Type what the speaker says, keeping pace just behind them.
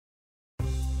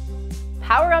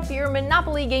power up your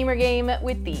Monopoly Gamer game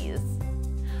with these.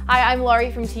 Hi, I'm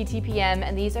Laurie from TTPM,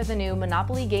 and these are the new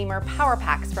Monopoly Gamer Power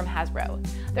Packs from Hasbro.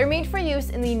 They're made for use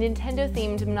in the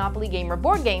Nintendo-themed Monopoly Gamer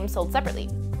board game sold separately.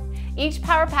 Each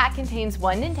Power Pack contains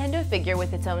one Nintendo figure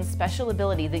with its own special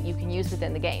ability that you can use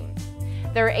within the game.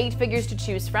 There are 8 figures to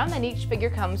choose from, and each figure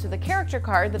comes with a character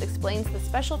card that explains the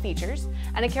special features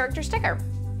and a character sticker.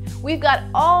 We've got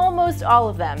almost all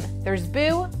of them. There's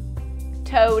Boo,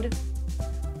 Toad,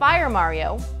 Fire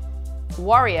Mario,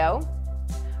 Wario,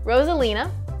 Rosalina,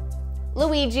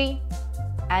 Luigi,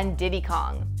 and Diddy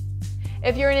Kong.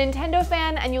 If you're a Nintendo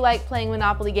fan and you like playing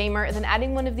Monopoly Gamer, then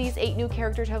adding one of these 8 new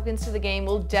character tokens to the game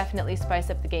will definitely spice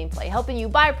up the gameplay, helping you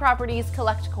buy properties,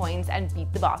 collect coins, and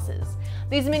beat the bosses.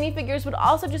 These minifigures would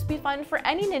also just be fun for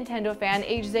any Nintendo fan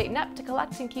ages 8 and up to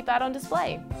collect and keep out on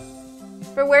display.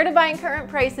 For where to buy and current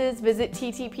prices, visit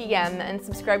TTPM and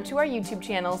subscribe to our YouTube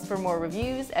channels for more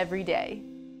reviews every day.